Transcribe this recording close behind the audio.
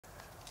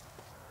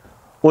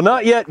Well,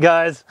 not yet,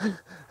 guys.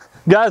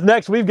 Guys,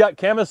 next we've got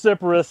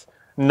Chamaecyparis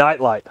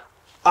Nightlight.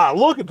 Ah,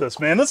 look at this,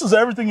 man. This is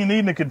everything you need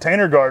in a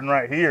container garden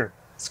right here.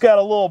 It's got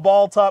a little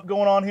ball top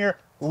going on here.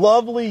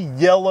 Lovely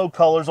yellow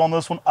colors on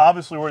this one,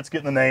 obviously where it's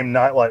getting the name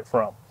Nightlight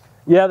from.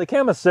 Yeah, the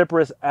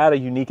Chamaecyparis add a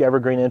unique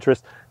evergreen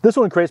interest. This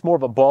one creates more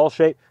of a ball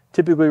shape,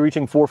 typically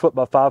reaching 4 foot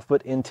by 5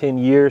 foot in 10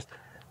 years.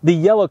 The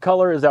yellow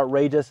color is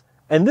outrageous,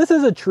 and this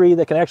is a tree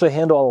that can actually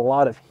handle a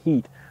lot of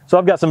heat. So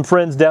I've got some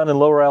friends down in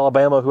lower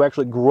Alabama who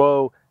actually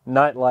grow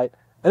Nightlight,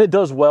 and it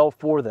does well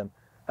for them.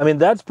 I mean,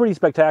 that's pretty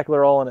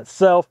spectacular all in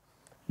itself.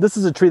 This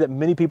is a tree that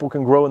many people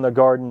can grow in their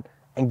garden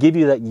and give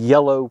you that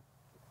yellow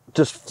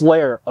just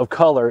flare of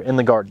color in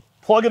the garden.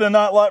 Plug in a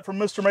Nightlight from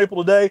Mr.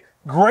 Maple today.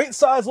 Great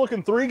size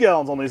looking 3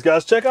 gallons on these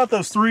guys. Check out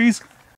those 3s.